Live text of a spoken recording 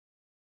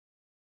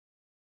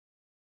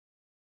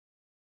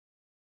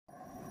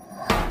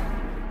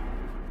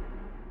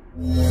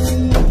Hey,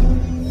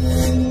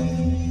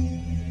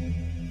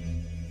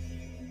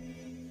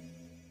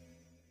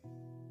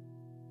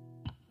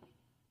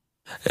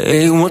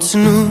 what's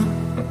new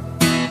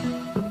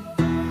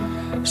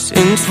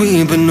since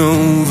we've been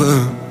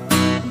over?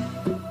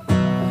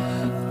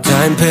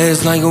 Time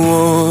passed like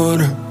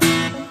water,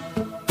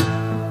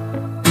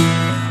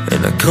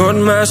 and I caught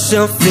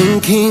myself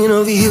thinking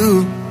of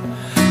you.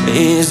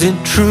 Is it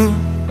true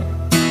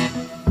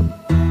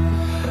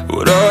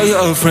what all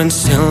your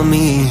friends tell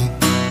me?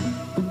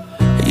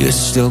 You're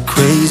still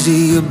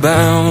crazy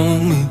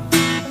about me.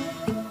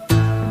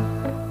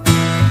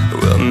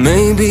 Well,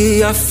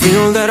 maybe I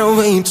feel that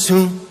way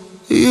too.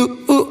 You'll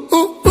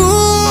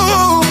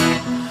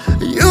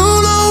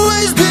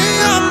always be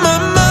on my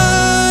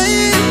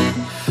mind,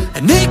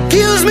 and it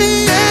kills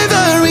me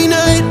every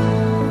night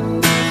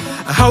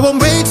how I'm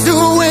way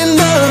too in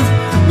love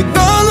with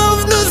all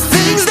of the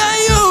things that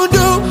you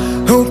do.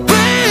 Oh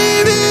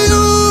baby,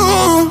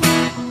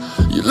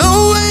 you'll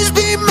always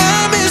be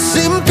my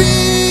missing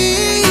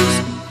piece,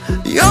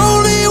 the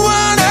only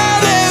one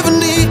I'll ever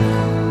need.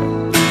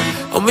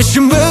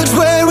 Omission words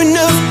were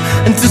enough,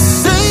 and to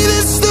say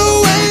this the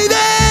way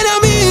that I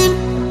mean,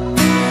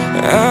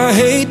 I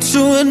hate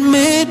to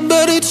admit,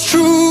 but it's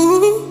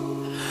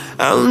true,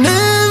 I'll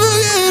never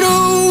get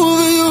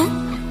over you.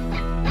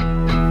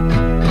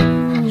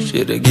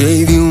 Should've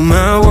gave you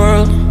my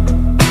world,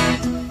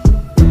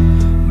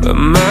 but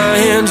my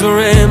hands were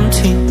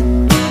empty,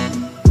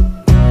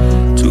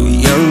 too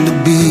young to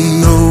be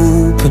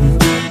open.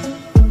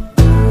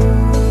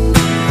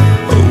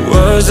 Or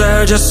was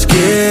I just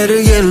scared to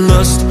get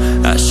lost?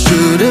 I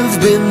should have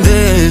been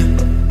there,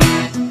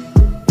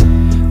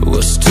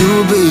 was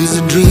too busy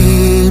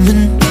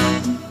dreaming.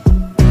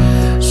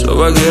 So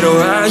I get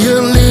why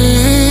you're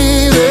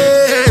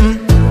leaving,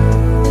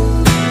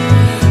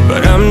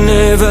 but I'm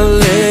never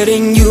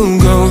letting you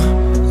go.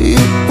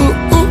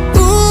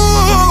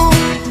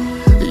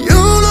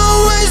 You'll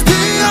always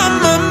be on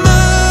my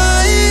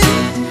mind,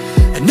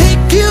 and it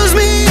kills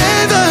me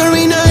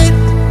every night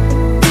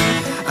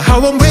how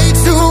I'm way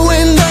too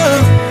in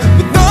love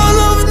with all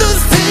of the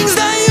things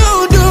that you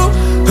do.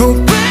 Oh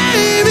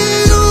baby,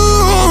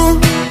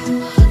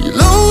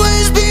 you'll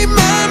always be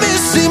my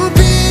missing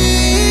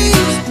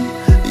piece,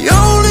 the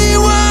only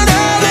one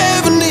I'll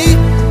ever need.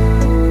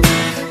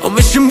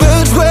 Omission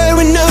words were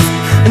enough,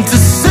 and to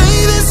say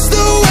this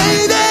the way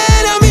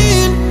that I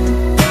mean,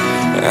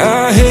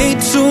 I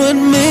hate to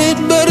admit,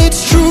 but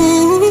it's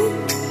true,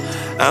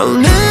 I'll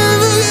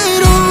never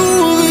get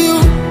over you.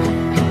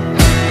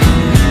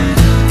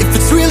 If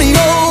it's really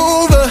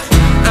over,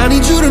 I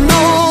need you to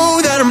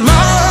know that I'm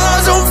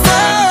miles on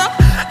fire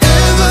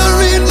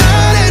every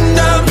night, and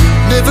I'm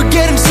never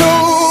getting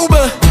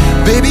sober.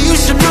 Baby, you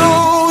should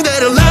know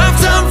that a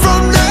lifetime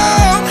from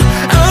now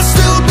I'll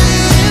still be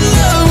in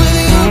love with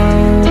you.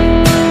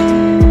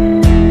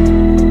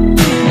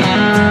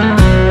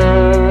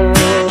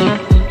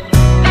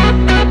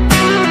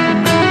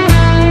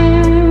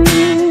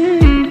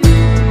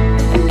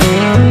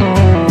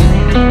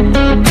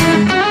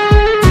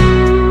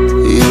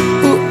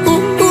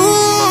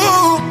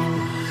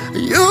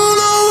 You'll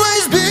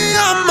always be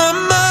on my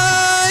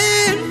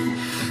mind,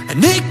 and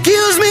it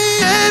kills me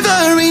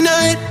every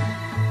night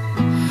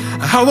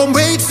how I'm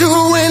way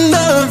too in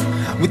love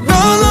with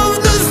all of